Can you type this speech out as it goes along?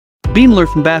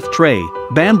Biemlerfn Bath Tray,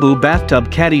 Bamboo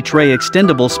Bathtub Caddy Tray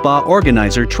Extendable Spa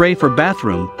Organizer Tray for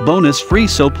Bathroom, Bonus Free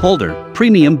Soap Holder,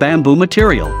 Premium Bamboo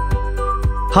Material.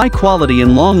 High quality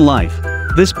and long life.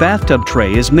 This bathtub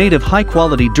tray is made of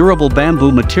high-quality durable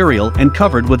bamboo material and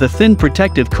covered with a thin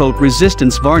protective coat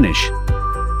resistance varnish.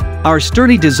 Our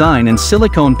sturdy design and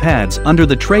silicone pads under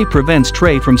the tray prevents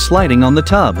tray from sliding on the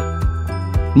tub.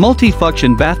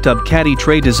 Multi-function bathtub caddy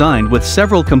tray designed with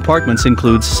several compartments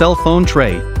includes cell phone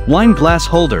tray, wine glass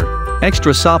holder,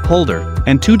 extra sop holder,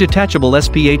 and 2 detachable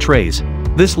SPA trays.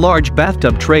 This large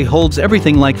bathtub tray holds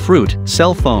everything like fruit,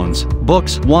 cell phones,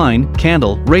 books, wine,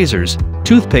 candle, razors,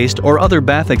 toothpaste or other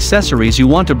bath accessories you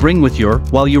want to bring with you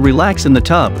while you relax in the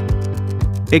tub.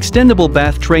 Extendable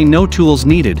bath tray, no tools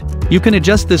needed. You can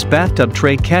adjust this bathtub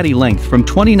tray caddy length from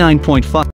 29.5